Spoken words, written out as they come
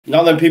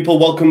Now then, people,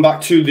 welcome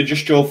back to the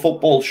Just Joe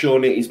Football Show,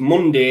 and it is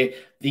Monday,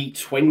 the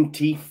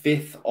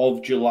 25th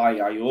of July.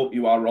 I hope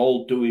you are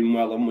all doing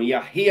well, and we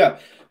are here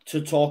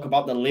to talk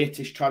about the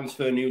latest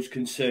transfer news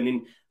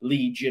concerning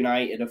Leeds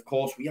United. Of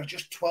course, we are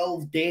just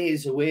 12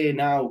 days away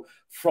now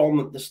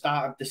from the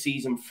start of the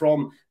season,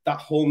 from that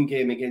home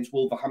game against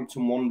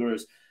Wolverhampton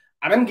Wanderers.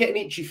 And I'm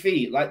getting itchy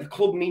feet. Like, the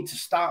club need to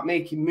start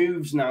making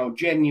moves now,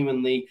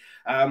 genuinely.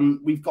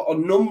 We've got a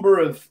number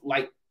of,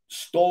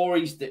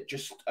 stories that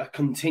just are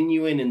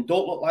continuing and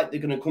don't look like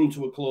they're going to come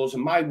to a close.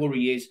 And my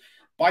worry is,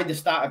 by the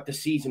start of the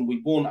season, we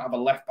won't have a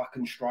left-back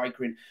and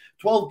striker in.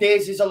 12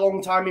 days is a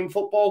long time in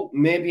football.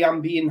 Maybe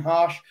I'm being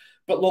harsh.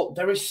 But look,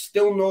 there is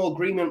still no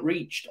agreement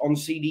reached on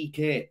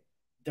CDK.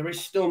 There is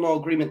still no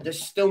agreement.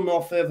 There's still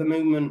no further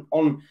movement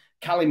on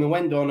Cali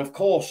Mwendo. And of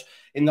course,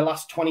 in the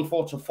last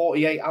 24 to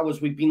 48 hours,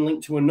 we've been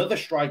linked to another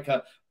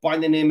striker by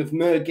the name of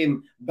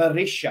Mergim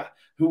Berisha,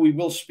 who we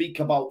will speak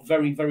about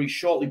very, very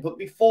shortly. But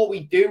before we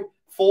do,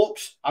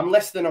 folks, I'm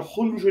less than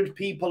 100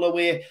 people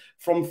away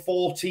from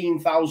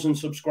 14,000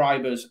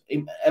 subscribers.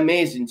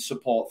 Amazing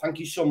support. Thank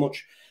you so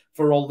much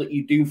for all that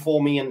you do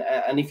for me.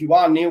 And if you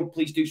are new,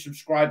 please do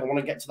subscribe. I want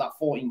to get to that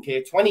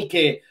 14K,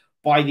 20K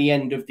by the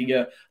end of the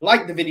year.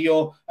 Like the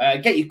video,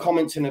 get your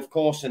comments in, of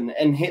course,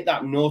 and hit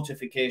that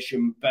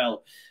notification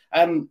bell.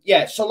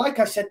 Yeah, so like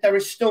I said, there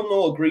is still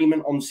no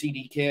agreement on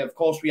CDK. Of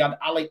course, we had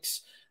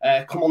Alex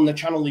come on the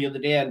channel the other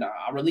day, and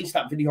I released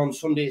that video on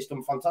Sunday. It's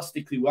done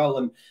fantastically well,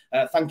 and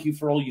thank you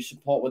for all your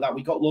support with that.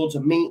 We got loads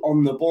of meat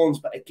on the bones,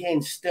 but again,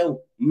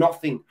 still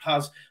nothing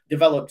has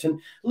developed.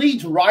 And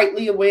Leeds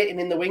rightly awaiting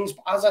in the wings,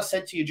 but as I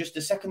said to you just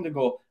a second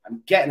ago,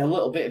 I'm getting a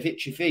little bit of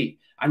itchy feet.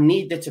 I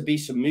need there to be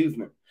some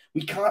movement.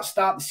 We can't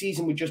start the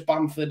season with just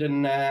Bamford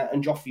and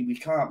Joffrey. We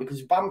can't, because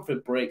if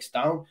Bamford breaks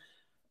down,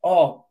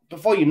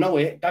 before you know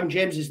it, Dan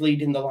James is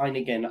leading the line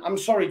again. I'm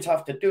sorry to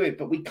have to do it,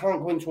 but we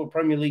can't go into a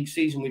Premier League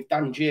season with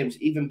Dan James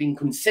even being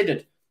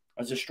considered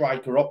as a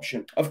striker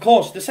option. Of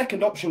course, the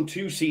second option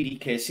to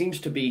CDK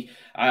seems to be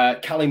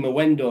Cali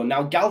Mwendo.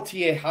 Now,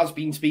 Galtier has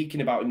been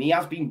speaking about him. He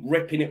has been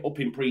ripping it up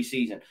in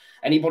pre-season.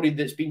 Anybody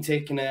that's been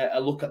taking a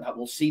look at that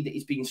will see that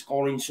he's been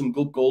scoring some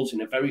good goals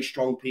in a very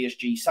strong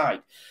PSG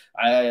side.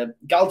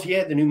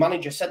 Galtier, the new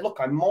manager, said, look,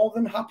 I'm more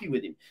than happy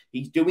with him.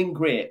 He's doing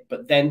great.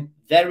 But then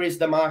there is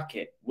the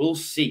market. We'll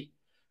see.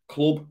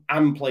 Club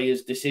and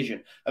players'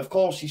 decision. Of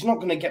course, he's not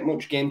going to get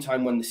much game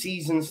time when the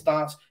season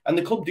starts, and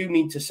the club do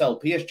need to sell.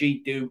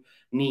 PSG do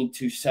need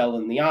to sell,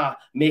 and they are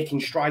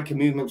making striker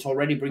movements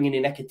already, bringing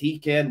in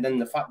Ekitike, and then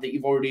the fact that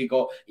you've already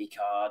got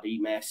Icardi,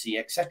 Messi,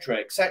 etc.,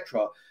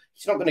 etc.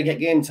 He's not going to get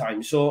game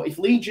time. So if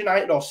Leeds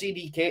United or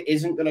CDK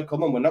isn't going to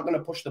come on, we're not going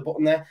to push the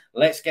button there.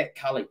 Let's get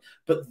Cali.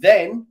 But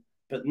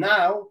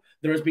now,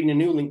 there has been a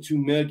new link to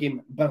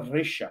Mergim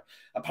Berisha.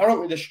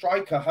 Apparently, the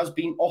striker has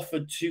been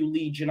offered to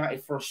Leeds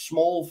United for a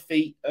small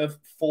fee of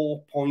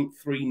 £4.3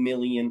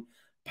 million.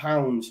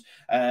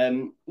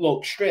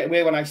 Look, straight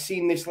away, when I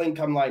seen this link,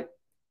 I'm like,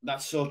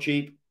 that's so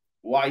cheap.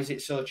 Why is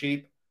it so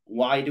cheap?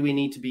 Why do we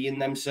need to be in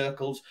them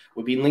circles?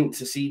 We've been linked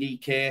to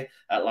CDK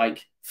at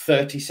like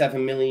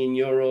 37 million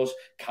euros.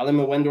 Cali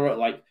Mwendo at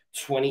like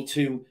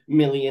 22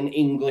 million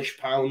English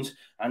pounds.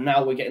 And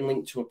now we're getting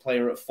linked to a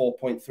player at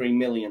 4.3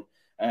 million.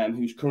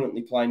 Who's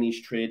currently playing his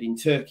trade in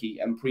Turkey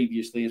and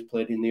previously has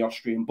played in the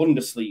Austrian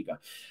Bundesliga.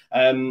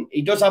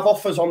 He does have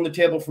offers on the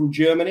table from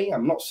Germany.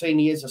 I'm not saying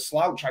he is a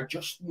slouch. I'm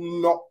just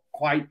not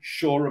quite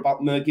sure about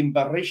Mergim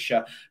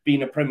Berisha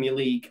being a Premier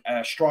League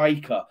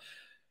striker.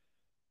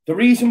 The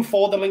reason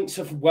for the links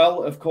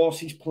of course,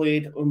 he's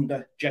played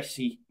under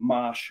Jesse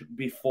Marsch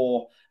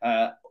before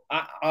at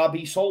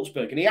RB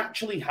Salzburg, and he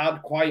actually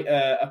had quite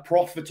a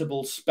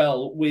profitable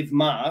spell with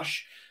Marsch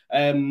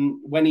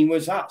when he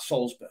was at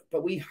Salzburg.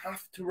 But we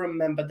have to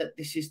remember that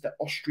this is the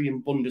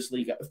Austrian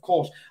Bundesliga. Of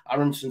course,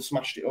 Aronson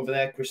smashed it over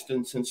there,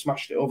 Christensen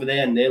smashed it over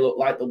there, and they look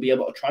like they'll be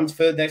able to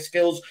transfer their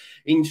skills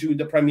into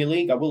the Premier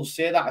League. I will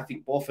say that. I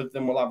think both of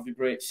them will have a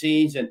great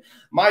season.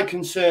 My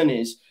concern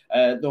is,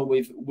 though,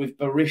 with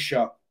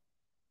Berisha,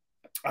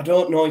 I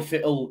don't know if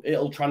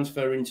it'll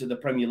transfer into the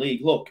Premier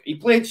League. Look, he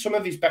played some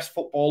of his best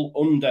football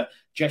under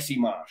Jesse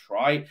Marsch,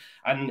 right?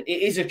 And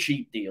it is a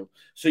cheap deal.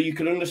 So you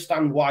can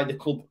understand why the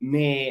club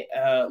may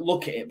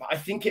look at it. But I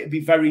think it'd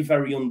be very,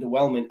 very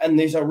underwhelming. And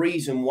there's a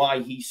reason why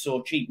he's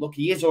so cheap. Look,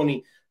 he is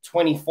only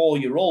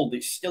 24-year-old.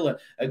 It's still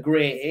a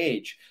great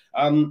age.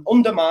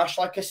 Under Marsch,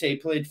 like I say,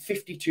 played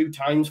 52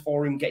 times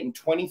for him, getting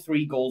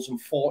 23 goals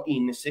and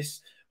 14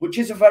 assists, which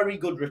is a very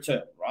good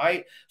return,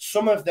 right?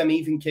 Some of them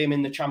even came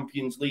in the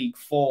Champions League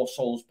for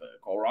Salzburg,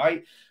 all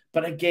right?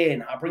 But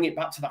again, I bring it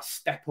back to that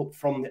step up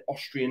from the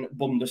Austrian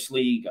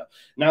Bundesliga.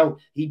 Now,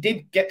 he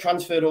did get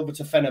transferred over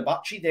to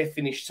Fenerbahce. They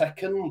finished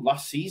second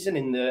last season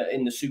in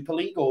the Super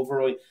League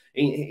over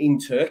in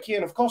Turkey.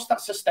 And of course,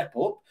 that's a step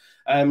up.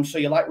 So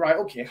you're like, right,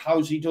 okay,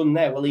 how's he done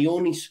there? Well, he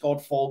only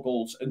scored 4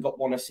 goals and got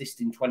 1 assist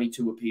in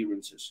 22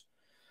 appearances.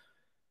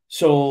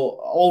 So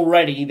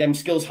already them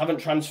skills haven't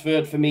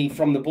transferred for me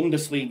from the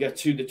Bundesliga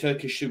to the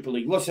Turkish Super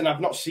League. Listen,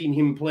 I've not seen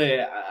him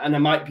play, and I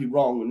might be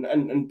wrong,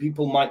 and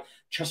people might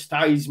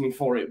chastise me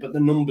for it, but the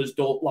numbers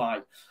don't lie.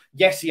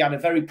 Yes, he had a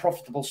very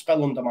profitable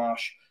spell under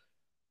Marsch,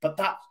 but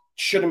that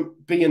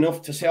shouldn't be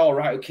enough to say, all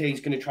right, okay,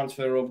 he's going to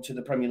transfer over to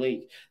the Premier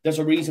League. There's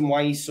a reason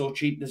why he's so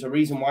cheap. There's a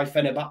reason why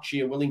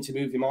Fenerbahce are willing to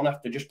move him on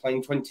after just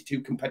playing 22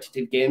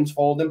 competitive games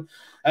for them.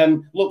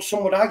 Look,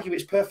 some would argue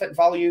it's perfect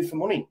value for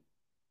money.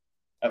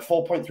 At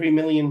 £4.3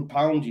 million,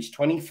 he's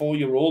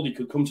 24-year-old. He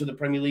could come to the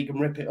Premier League and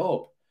rip it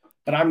up.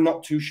 But I'm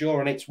not too sure,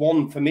 and it's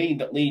one for me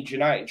that Leeds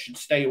United should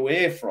stay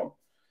away from.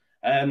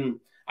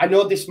 I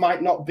know this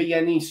might not be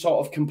any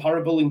sort of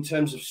comparable in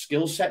terms of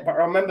skill set, but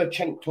I remember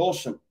Cenk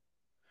Tosun.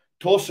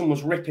 Tosun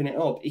was ripping it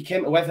up. He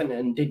came to Everton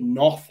and did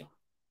nothing.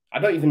 I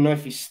don't even know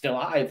if he's still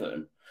at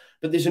Everton.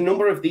 But there's a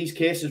number of these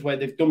cases where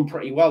they've done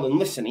pretty well. And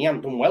listen, he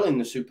hasn't done well in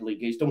the Super League.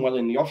 He's done well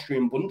in the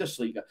Austrian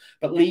Bundesliga.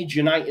 But Leeds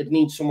United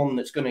need someone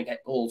that's going to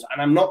get goals.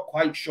 And I'm not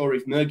quite sure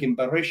if Mergim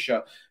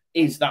Berisha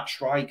is that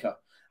striker.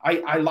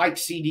 I like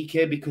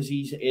CDK because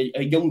he's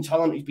a young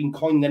talent. He's been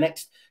coined the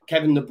next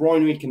Kevin De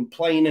Bruyne. He can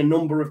play in a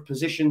number of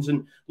positions.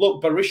 And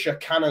look, Berisha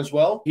can as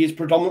well. He is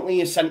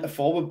predominantly a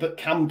centre-forward, but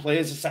can play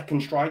as a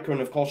second striker and,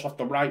 of course, off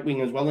the right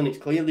wing as well. And it's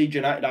clear Leeds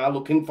United are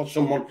looking for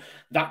someone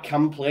that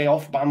can play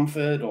off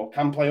Bamford or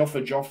can play off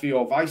a Joffrey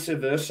or vice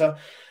versa.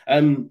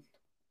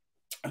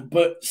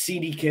 But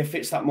CDK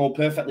fits that more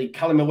perfectly.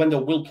 Callum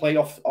Wendell will play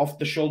off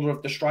the shoulder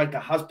of the striker,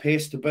 has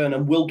pace to burn,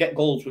 and will get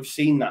goals. We've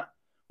seen that.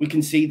 We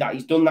can see that.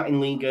 He's done that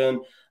in Ligue 1.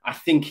 I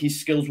think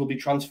his skills will be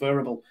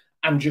transferable.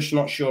 I'm just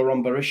not sure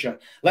on Berisha.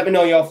 Let me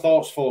know your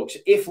thoughts, folks.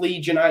 If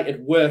Leeds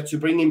United were to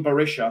bring in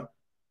Berisha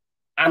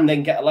and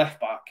then get a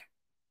left-back,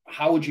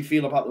 how would you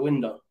feel about the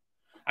window?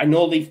 I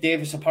know Leif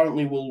Davis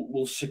apparently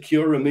will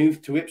secure a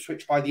move to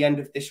Ipswich by the end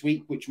of this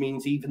week, which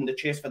means even the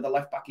chase for the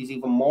left-back is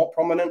even more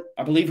prominent.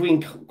 I believe we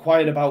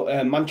inquired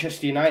about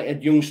Manchester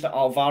United youngster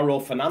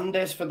Alvaro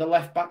Fernandez for the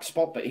left-back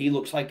spot, but he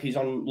looks like he's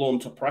on loan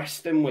to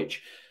Preston,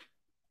 which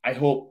I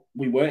hope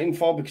we weren't in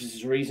for because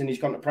there's a reason he's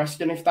gone to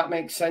Preston, if that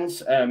makes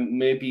sense.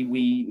 Maybe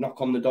we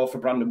knock on the door for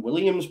Brandon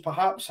Williams,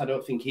 perhaps. I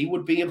don't think he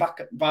would be a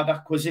bad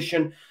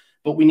acquisition,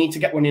 but we need to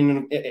get one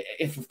in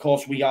if, of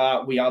course, we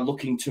are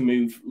looking to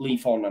move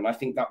Leaf on, and I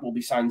think that will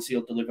be signed,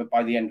 sealed, delivered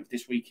by the end of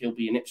this week. He'll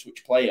be an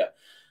Ipswich player.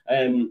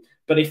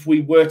 But if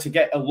we were to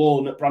get a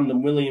loan at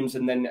Brandon Williams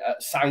and then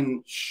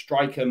sign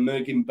striker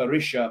Mergim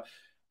Berisha,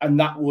 and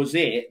that was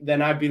it,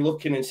 then I'd be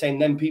looking and saying,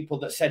 then people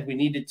that said we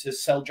needed to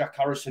sell Jack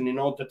Harrison in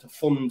order to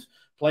fund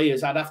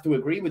players, I'd have to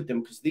agree with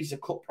them because these are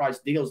cut price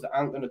deals that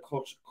aren't going to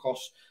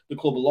cost the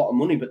club a lot of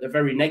money, but they're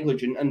very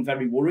negligent and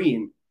very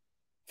worrying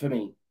for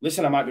me.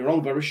 Listen, I might be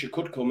wrong. Berisha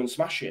could come and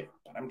smash it,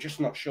 but I'm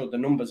just not sure the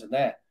numbers are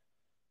there.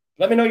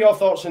 Let me know your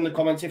thoughts in the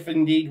comments. If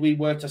indeed we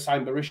were to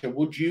sign Berisha,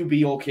 would you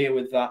be okay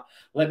with that?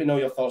 Let me know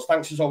your thoughts.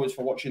 Thanks as always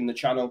for watching the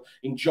channel.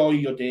 Enjoy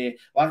your day.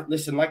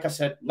 Listen, like I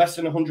said, less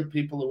than 100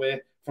 people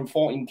away from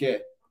 14K.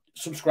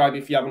 Subscribe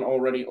if you haven't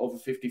already. Over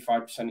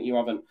 55% of you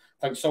haven't.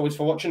 Thanks always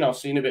for watching. I'll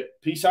see you in a bit.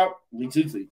 Peace out. Leeds.